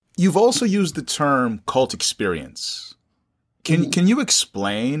You've also used the term cult experience. Can you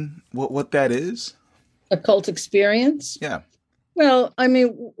explain what that is? A cult experience? Yeah. Well, I mean,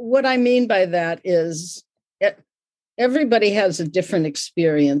 what I mean by that is everybody has a different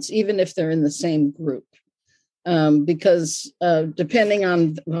experience, even if they're in the same group. Because depending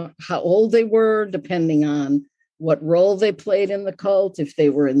on how old they were, depending on what role they played in the cult, if they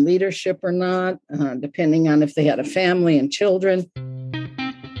were in leadership or not, depending on if they had a family and children.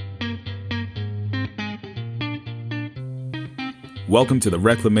 Welcome to the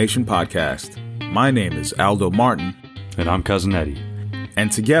Reclamation Podcast. My name is Aldo Martin. And I'm Cousin Eddie.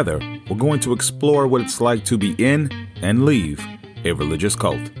 And together, we're going to explore what it's like to be in and leave a religious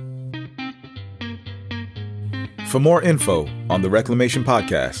cult. For more info on the Reclamation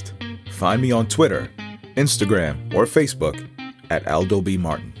Podcast, find me on Twitter, Instagram, or Facebook at Aldo B.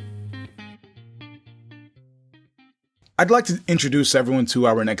 Martin. I'd like to introduce everyone to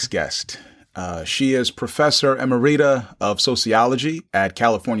our next guest. She is Professor Emerita of Sociology at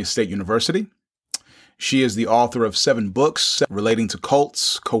California State University. She is the author of 7 books relating to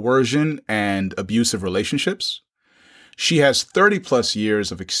cults, coercion, and abusive relationships. She has 30 plus years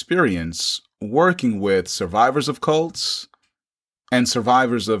of experience working with survivors of cults and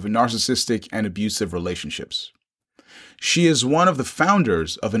survivors of narcissistic and abusive relationships. She is one of the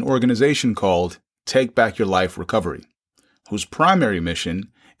founders of an organization called Take Back Your Life Recovery, whose primary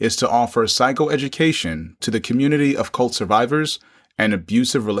mission is to offer psychoeducation to the community of cult survivors and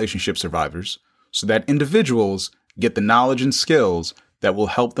abusive relationship survivors so that individuals get the knowledge and skills that will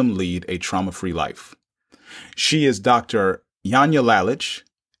help them lead a trauma-free life. She is Dr. Janja Lalich,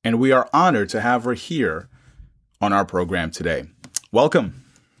 and we are honored to have her here on our program today. Welcome.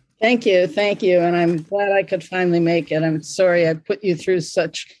 Thank you. And I'm glad I could finally make it. I'm sorry I put you through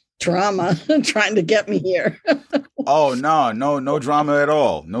such drama trying to get me here. Oh, no drama at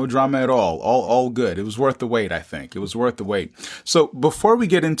all. No drama at all. All good. It was worth the wait, I think. It was worth the wait. So before we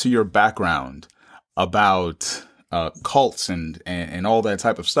get into your background about cults and all that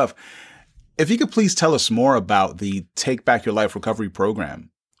type of stuff, if you could please tell us more about the Take Back Your Life Recovery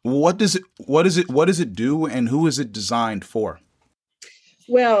Program. What does it do, and who is it designed for?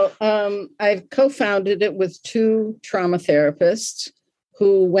 Well, I've co-founded it with 2 trauma therapists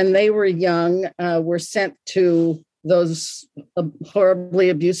who, when they were young, were sent to those horribly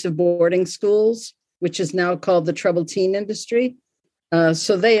abusive boarding schools, which is now called the troubled teen industry.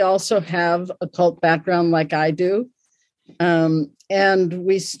 So they also have a cult background like I do. And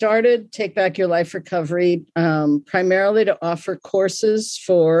we started Take Back Your Life Recovery primarily to offer courses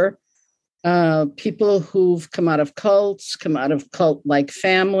for people who've come out of cults, come out of cult-like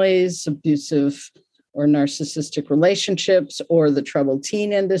families, abusive or narcissistic relationships, or the troubled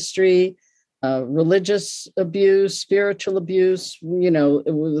teen industry, religious abuse, spiritual abuse. You know,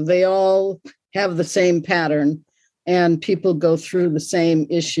 they all have the same pattern, and people go through the same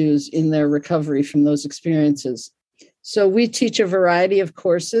issues in their recovery from those experiences. So we teach a variety of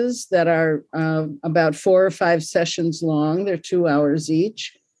courses that are about 4 or 5 sessions long. They're 2 hours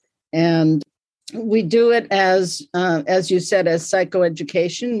each. And we do it as you said, as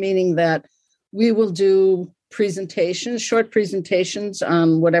psychoeducation, meaning that we will do presentations, short presentations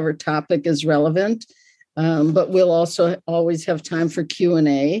on whatever topic is relevant, but we'll also always have time for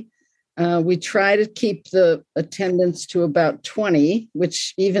Q&A. We try to keep the attendance to about 20,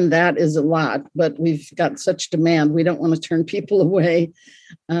 which even that is a lot, but we've got such demand. We don't want to turn people away.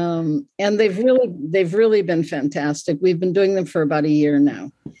 And they've really been fantastic. We've been doing them for about a year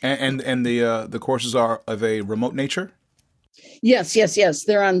now. And the courses are of a remote nature? Yes.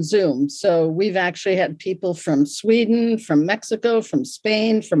 They're on Zoom. So we've actually had people from Sweden, from Mexico, from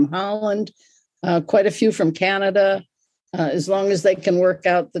Spain, from Holland, quite a few from Canada. As long as they can work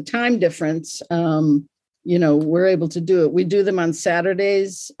out the time difference, we're able to do it. We do them on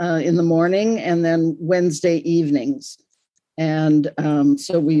Saturdays in the morning and then Wednesday evenings. And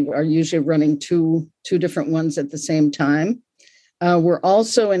so we are usually running two different ones at the same time. We're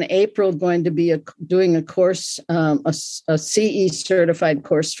also in April going to be doing a course, a CE certified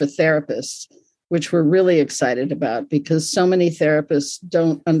course for therapists, which we're really excited about because so many therapists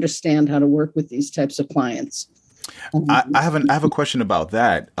don't understand how to work with these types of clients. I have a question about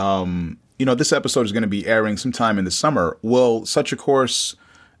that. This episode is going to be airing sometime in the summer. Will such a course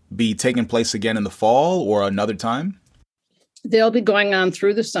be taking place again in the fall or another time? They'll be going on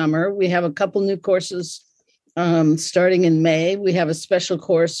through the summer. We have a couple new courses starting in May. We have a special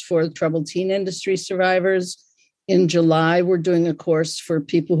course for troubled teen industry survivors. In July, we're doing a course for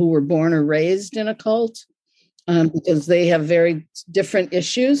people who were born or raised in a cult because they have very different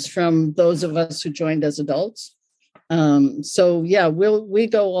issues from those of us who joined as adults. So yeah, we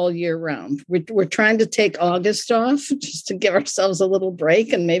go all year round. We're trying to take August off just to give ourselves a little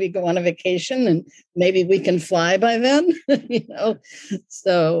break and maybe go on a vacation, and maybe we can fly by then, you know.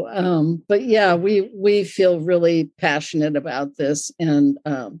 So, but yeah, we feel really passionate about this, and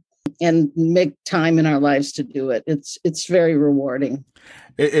make time in our lives to do it. It's very rewarding.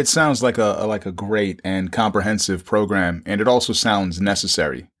 It sounds like a great and comprehensive program, and it also sounds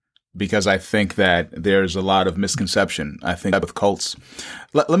necessary, because I think that there's a lot of misconception, I think, with cults.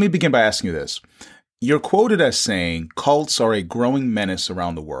 Let me begin by asking you this. You're quoted as saying cults are a growing menace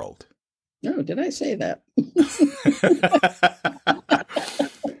around the world. Oh, did I say that?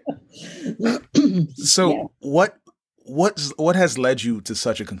 So Yeah. what has led you to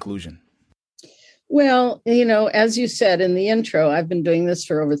such a conclusion? Well, as you said in the intro, I've been doing this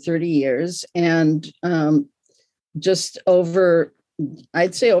for over 30 years, and just over,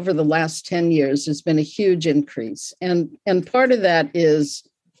 I'd say over the last 10 years, there's been a huge increase. And part of that is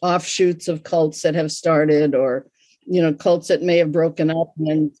offshoots of cults that have started, or, cults that may have broken up, and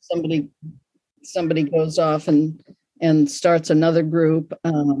then somebody goes off and starts another group.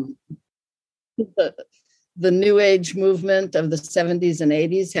 The New Age movement of the 70s and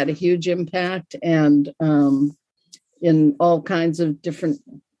 80s had a huge impact, and in all kinds of different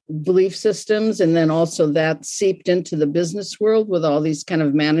belief systems. And then also that seeped into the business world with all these kind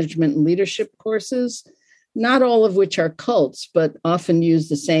of management and leadership courses, not all of which are cults, but often use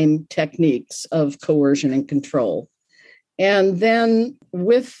the same techniques of coercion and control. And then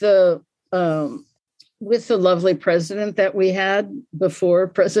with the lovely president that we had before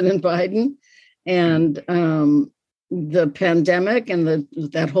President Biden, and the pandemic, and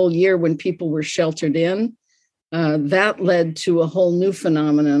that whole year when people were sheltered in, that led to a whole new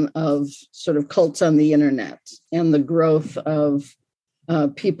phenomenon of sort of cults on the internet, and the growth of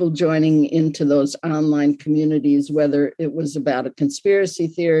people joining into those online communities, whether it was about a conspiracy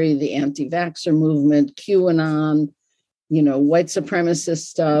theory, the anti-vaxxer movement, QAnon, white supremacist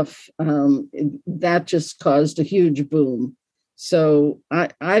stuff. That just caused a huge boom. So I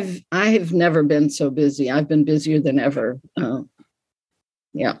have never been so busy. I've been busier than ever.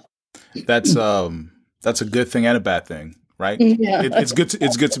 Yeah, That's a good thing and a bad thing, right? yeah, It's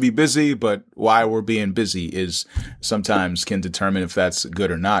good to be busy, but why we're being busy is sometimes can determine if that's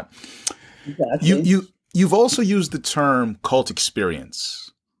good or not. exactly. You've also used the term cult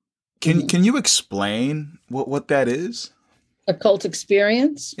experience. Can you explain what that is? A cult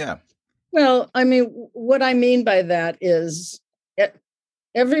experience? Yeah. Well, I mean, what I mean by that is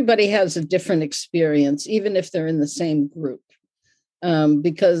everybody has a different experience, even if they're in the same group.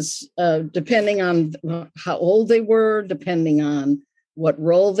 Because depending on how old they were, depending on what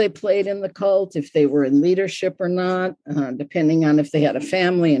role they played in the cult, if they were in leadership or not, depending on if they had a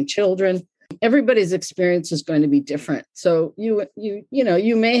family and children, everybody's experience is going to be different. So you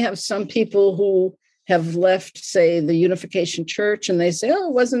may have some people who have left, say, the Unification Church, and they say, "Oh,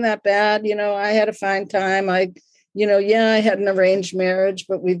 it wasn't that bad. I had a fine time. I had an arranged marriage,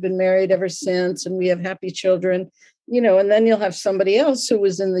 but we've been married ever since, and we have happy children." And then you'll have somebody else who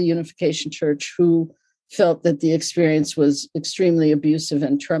was in the Unification Church who felt that the experience was extremely abusive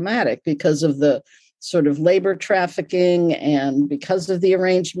and traumatic because of the sort of labor trafficking, and because of the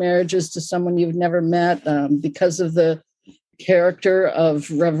arranged marriages to someone you've never met, because of the character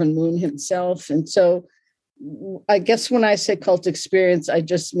of Reverend Moon himself. And so I guess when I say cult experience, I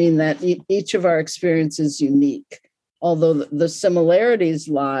just mean that each of our experience is unique, although the similarities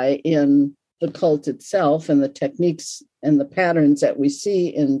lie in the cult itself and the techniques and the patterns that we see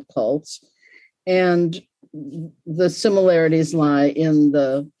in cults. And the similarities lie in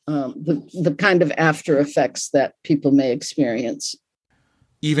the kind of after effects that people may experience.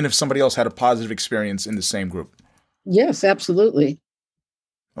 Even if somebody else had a positive experience in the same group. Yes, absolutely.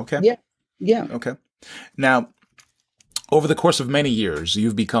 Okay. Yeah. Yeah. Okay. Now, over the course of many years,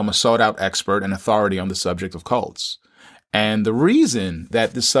 you've become a sought-out expert and authority on the subject of cults. And the reason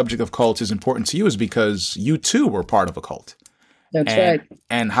that this subject of cults is important to you is because you too were part of a cult. That's right.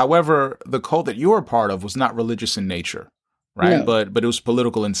 And however, the cult that you were part of was not religious in nature, right? No. But it was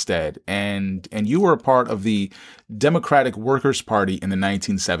political instead. And you were a part of the Democratic Workers' Party in the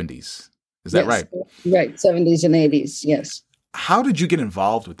 1970s. Is that right? Right. 70s and 80s. Yes. How did you get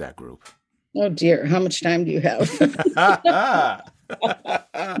involved with that group? Oh, dear. How much time do you have?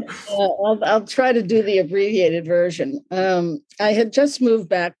 I'll try to do the abbreviated version. I had just moved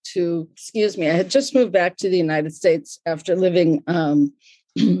back to the United States after living on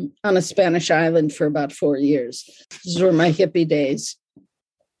a Spanish island for about 4 years. These were my hippie days.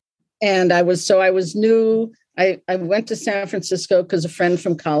 And I was new. I went to San Francisco because a friend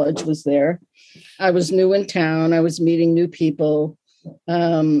from college was there. I was new in town. I was meeting new people.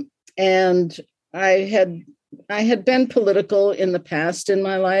 And I had been political in the past in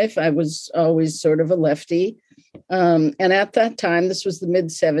my life. I was always sort of a lefty. And at that time, this was the mid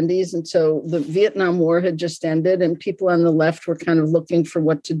 70s. And so the Vietnam War had just ended, and people on the left were kind of looking for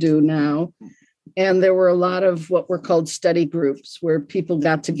what to do now. And there were a lot of what were called study groups where people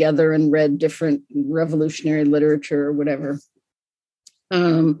got together and read different revolutionary literature or whatever.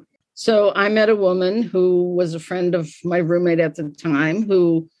 So I met a woman who was a friend of my roommate at the time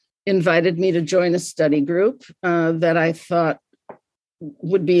who invited me to join a study group that I thought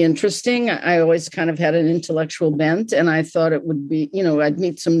would be interesting. I always kind of had an intellectual bent, and I thought it would be, I'd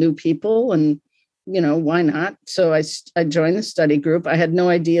meet some new people and, why not? So I joined the study group. I had no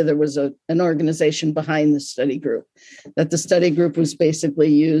idea there was an organization behind the study group, that the study group was basically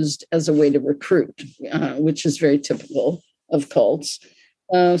used as a way to recruit, which is very typical of cults.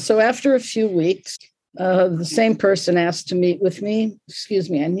 So after a few weeks, the same person asked to meet with me. Excuse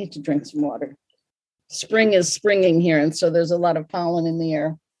me, I need to drink some water. Spring is springing here, and so there's a lot of pollen in the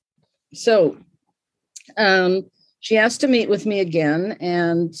air. So she asked to meet with me again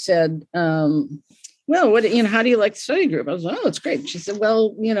and said, well, how do you like the study group? I was like, oh, it's great. She said,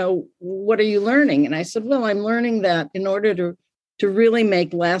 well, what are you learning? And I said, well, I'm learning that in order to really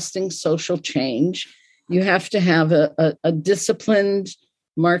make lasting social change, you have to have a disciplined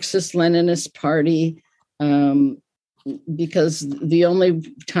Marxist-Leninist party, because the only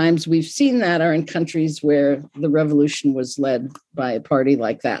times we've seen that are in countries where the revolution was led by a party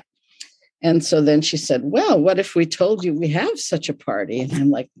like that. And so then she said, well, what if we told you we have such a party? And I'm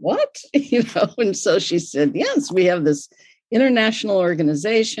like, what? And so she said, yes, we have this international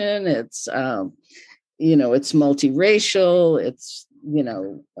organization. It's, it's multiracial. It's,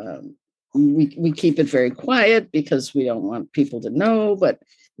 we keep it very quiet because we don't want people to know, but,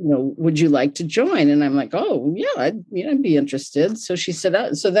 would you like to join? And I'm like, oh, yeah, I'd be interested. So she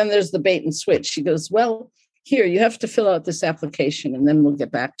said, so then there's the bait and switch. She goes, well, here, you have to fill out this application and then we'll get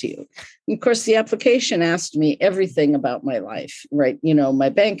back to you. And of course, the application asked me everything about my life, right? My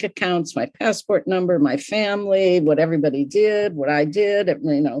bank accounts, my passport number, my family, what everybody did, what I did,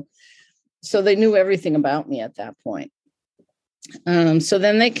 so they knew everything about me at that point. So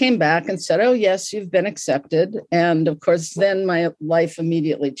then they came back and said, oh, yes, you've been accepted. And of course, then my life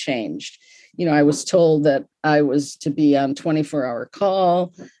immediately changed. I was told that I was to be on 24-hour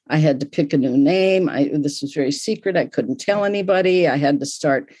call. I had to pick a new name. This was very secret. I couldn't tell anybody. I had to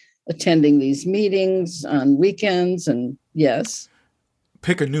start attending these meetings on weekends. And yes.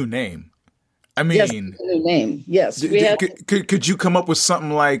 Pick a new name. I mean, yes, pick a new name. Yes. Could you come up with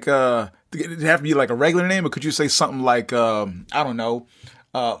something like, did it have to be like a regular name, or could you say something like, I don't know,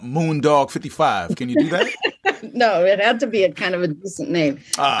 Moondog 55? Can you do that? No, it had to be a kind of a decent name.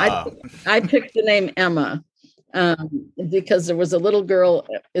 I picked the name Emma because there was a little girl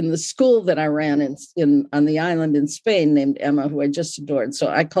in the school that I ran in on the island in Spain named Emma, who I just adored. So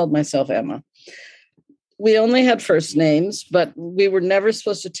I called myself Emma. We only had first names, but we were never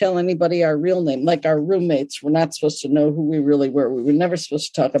supposed to tell anybody our real name. Like our roommates were not supposed to know who we really were. We were never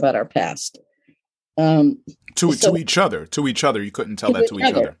supposed to talk about our past. To each other. You couldn't tell that to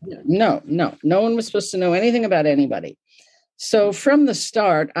each other. No. No one was supposed to know anything about anybody. So from the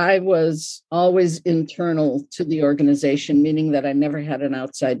start, I was always internal to the organization, meaning that I never had an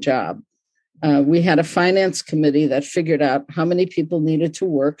outside job. We had a finance committee that figured out how many people needed to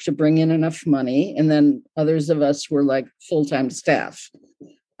work to bring in enough money. And then others of us were like full-time staff.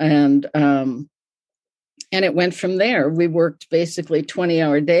 And it went from there. We worked basically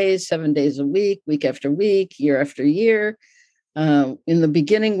 20-hour days, 7 days a week after week, year after year. In the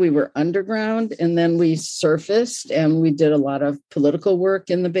beginning, we were underground, and then we surfaced, and we did a lot of political work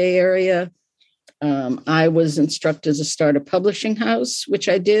in the Bay Area. I was instructed to start a publishing house, which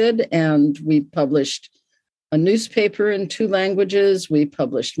I did, and we published a newspaper in 2 languages. We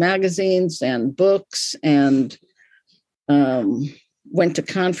published magazines and books, and went to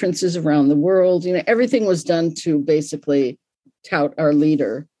conferences around the world. Everything was done to basically tout our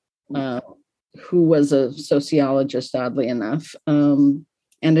leader, who was a sociologist, oddly enough, and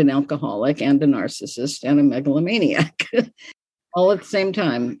an alcoholic and a narcissist and a megalomaniac. All at the same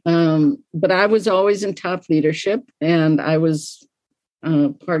time. But I was always in top leadership, and I was,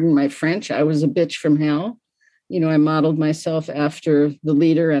 pardon my French, I was a bitch from hell. I modeled myself after the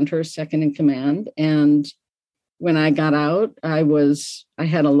leader and her second in command. And when I got out, I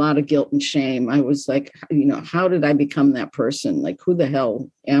had a lot of guilt and shame. I was like, how did I become that person? Like, who the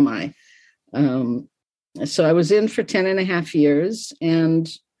hell am I? So I was in for 10 and a half years. And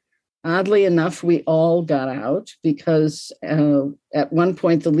Oddly enough, we all got out because at one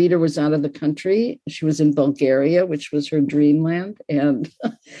point the leader was out of the country. She was in Bulgaria, which was her dreamland, and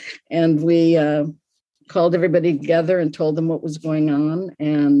we called everybody together and told them what was going on,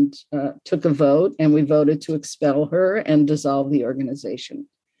 and took a vote, and we voted to expel her and dissolve the organization.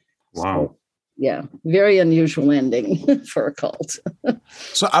 Wow. So, yeah, very unusual ending for a cult.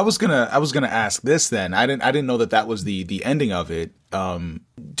 So I was gonna ask this then. I didn't know that was the ending of it.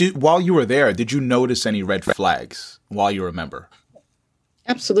 While you were there, did you notice any red flags while you were a member?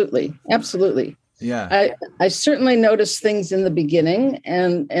 Absolutely. Yeah. I certainly noticed things in the beginning,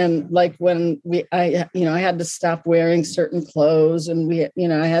 and like when I had to stop wearing certain clothes, and we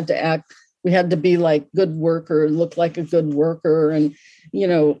had to be like good worker, look like a good worker, and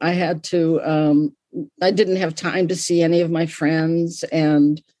I had to I didn't have time to see any of my friends,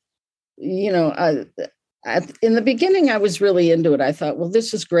 and in the beginning I was really into it. I thought, well,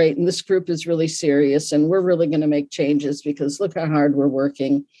 this is great, and this group is really serious, and we're really going to make changes because look how hard we're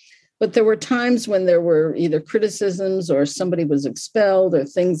working. But there were times when there were either criticisms or somebody was expelled or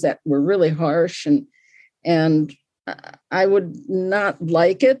things that were really harsh, and I would not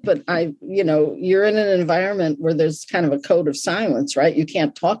like it, but you're in an environment where there's kind of a code of silence, right? You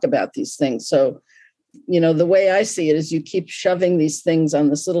can't talk about these things. So, the way I see it is you keep shoving these things on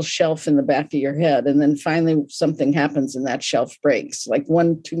this little shelf in the back of your head. And then finally something happens and that shelf breaks, like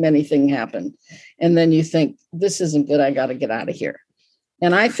one too many thing happened. And then you think, this isn't good. I got to get out of here.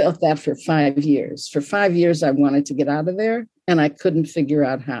 And I felt that for 5 years. For 5 years, I wanted to get out of there and I couldn't figure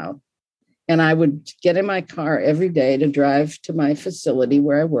out how. And I would get in my car every day to drive to my facility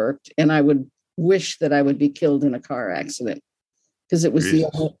where I worked. And I would wish that I would be killed in a car accident because it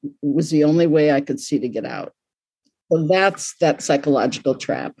was the only way I could see to get out. So that's that psychological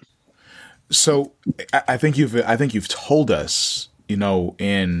trap. So I think you've told us,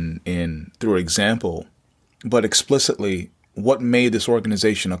 in through example, but explicitly, what made this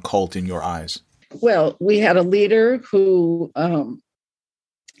organization a cult in your eyes? Well, we had a leader who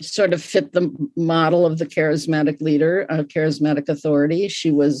sort of fit the model of the charismatic leader, charismatic authority.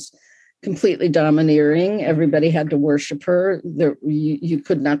 She was completely domineering. Everybody had to worship her. You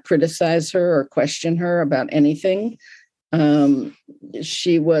could not criticize her or question her about anything.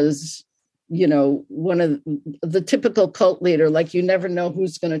 She was, one of the typical cult leader, like you never know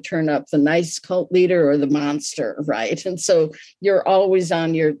who's going to turn up, the nice cult leader or the monster, right? And so you're always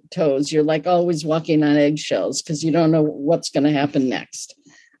on your toes. You're like always walking on eggshells because you don't know what's going to happen next.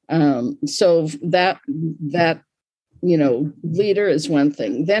 So that leader is one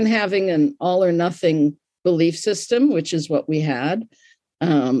thing. Then having an all or nothing belief system, which is what we had.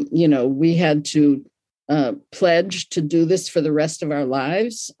 We had to pledge to do this for the rest of our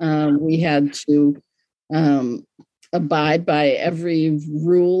lives. We had to abide by every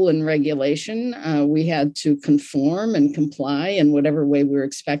rule and regulation. We had to conform and comply in whatever way we were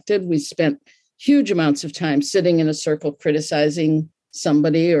expected. We spent huge amounts of time sitting in a circle criticizing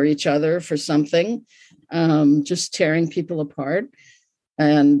somebody or each other for something, just tearing people apart.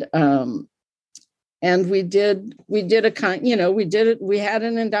 And we did a kind, we did it. We had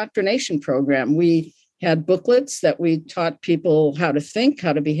an indoctrination program. We had booklets that we taught people how to think,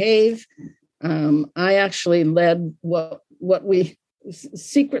 how to behave. I actually led what we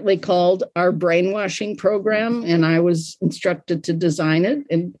secretly called our brainwashing program, and I was instructed to design it,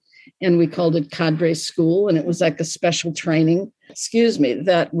 and we called it Cadre School, and it was like a special training,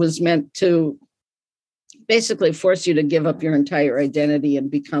 that was meant to basically force you to give up your entire identity and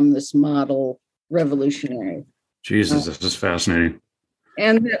become this model revolutionary. Jesus, this is fascinating.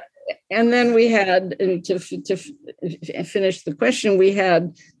 And then we had, to finish the question, we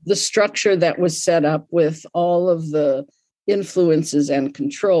had the structure that was set up with all of the influences and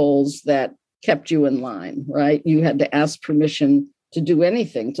controls that kept you in line, right? You had to ask permission to do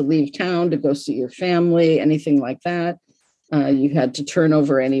anything, to leave town, to go see your family, anything like that. You had to turn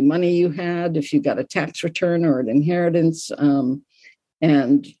over any money you had if you got a tax return or an inheritance.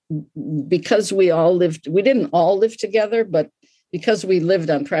 And because we didn't all live together, but because we lived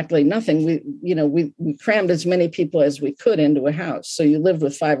on practically nothing, we crammed as many people as we could into a house. So you lived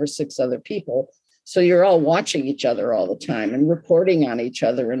with 5 or 6 other people. So you're all watching each other all the time and reporting on each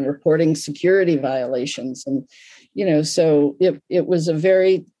other and reporting security violations. And, so it was a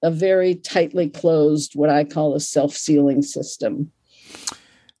very tightly closed, what I call a self-sealing system.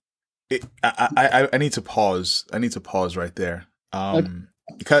 I need to pause. Right there.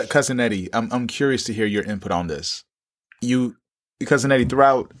 Cousin Eddie, I'm curious to hear your input on this. Cousin Eddie,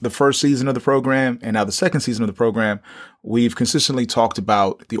 throughout the first season of the program and now the second season of the program, we've consistently talked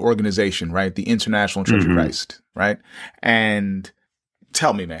about the organization, right? The International Church of Christ, right? And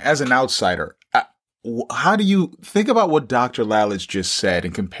tell me, man, as an outsider, how do you think about what Dr. Lalich just said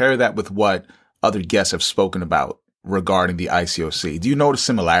and compare that with what other guests have spoken about regarding the ICOC? Do you notice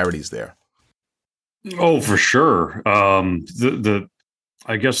similarities there? Oh, for sure.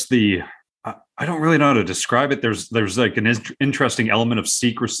 I guess I don't really know how to describe it. There's like an interesting element of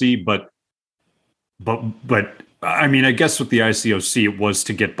secrecy, but I mean, I guess with the ICOC, it was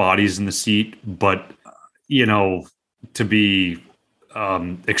to get bodies in the seat, but to be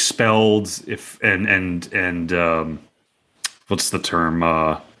expelled and what's the term?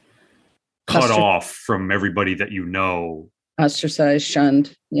 Cut off from everybody that ostracized,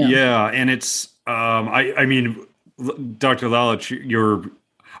 shunned. Yeah, and it's I mean, Dr. Lalich,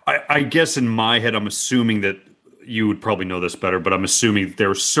 I guess in my head, I'm assuming that you would probably know this better, but I'm assuming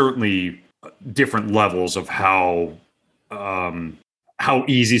there's certainly different levels of how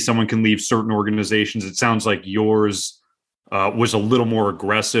easy someone can leave certain organizations. It sounds like yours was a little more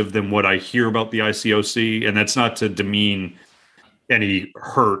aggressive than what I hear about the ICOC, and that's not to demean any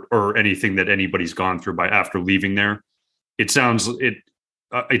hurt or anything that anybody's gone through after leaving there. It sounds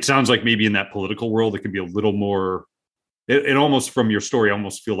like maybe in that political world, it can be a little more. It almost, from your story, I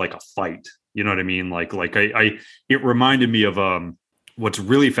almost feel like a fight. You know what I mean? It reminded me of what's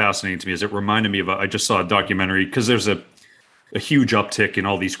really fascinating to me is it reminded me of I just saw a documentary, because there's a huge uptick in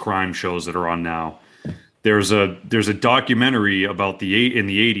all these crime shows that are on now. There's a documentary about in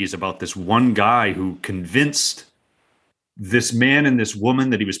the 80s about this one guy who convinced this man and this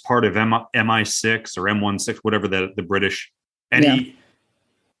woman that he was part of MI6 or M16, whatever the British, and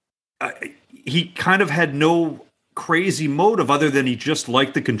he kind of had no crazy motive other than he just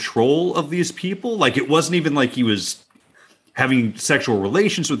liked the control of these people. Like, it wasn't even like he was having sexual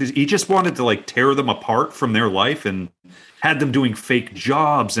relations with these. He just wanted to tear them apart from their life and had them doing fake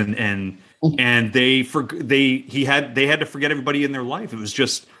jobs and they had to forget everybody in their life. It was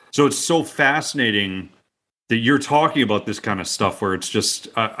just, so it's so fascinating that you're talking about this kind of stuff where it's just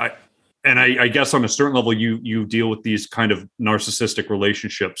I guess on a certain level you deal with these kind of narcissistic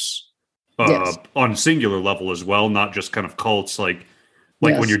relationships on a singular level as well, not just kind of cults, like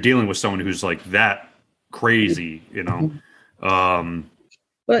when you're dealing with someone who's like that crazy,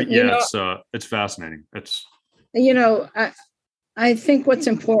 but it's fascinating. It's I think what's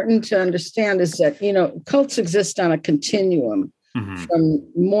important to understand is that cults exist on a continuum from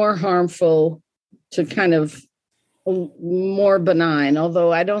more harmful to kind of more benign,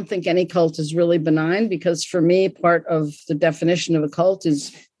 although I don't think any cult is really benign, because for me, part of the definition of a cult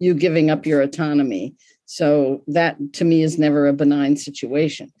is you giving up your autonomy. So that to me is never a benign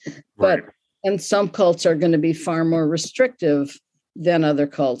situation. Right. And some cults are going to be far more restrictive than other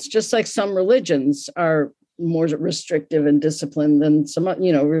cults, just like some religions are more restrictive and disciplined than some,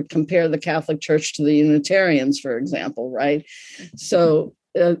 compare the Catholic Church to the Unitarians, for example, right? So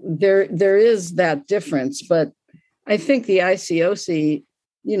there is that difference, but I think the ICOC,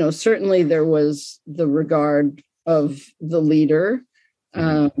 certainly there was the regard of the leader.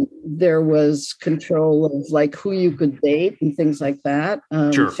 There was control of who you could date and things like that.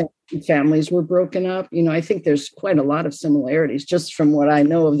 Sure. Families were broken up. I think there's quite a lot of similarities just from what I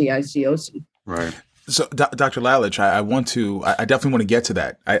know of the ICOC. Right. So, Dr. Lalich, I definitely want to get to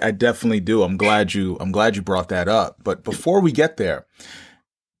that. I definitely do. I'm glad you brought that up. But before we get there,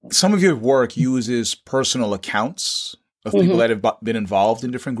 some of your work uses personal accounts of people that have been involved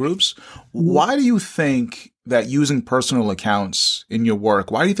in different groups. Why do you think that using personal accounts in your work,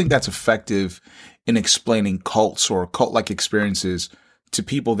 why do you think that's effective in explaining cults or cult-like experiences to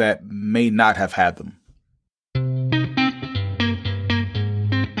people that may not have had them?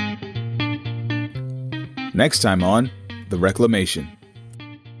 Next time on The Reclamation.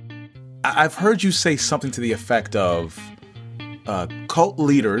 I've heard you say something to the effect of cult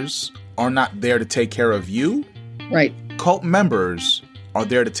leaders are not there to take care of you. Right. Cult members are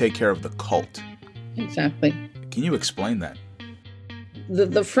there to take care of the cult. Exactly. Can you explain that?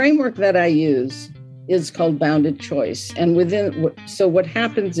 The framework that I use is called bounded choice. And so what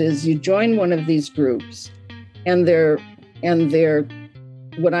happens is you join one of these groups and they're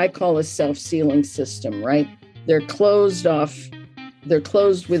what I call a self-sealing system, right? They're closed off. They're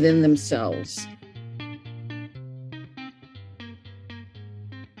closed within themselves.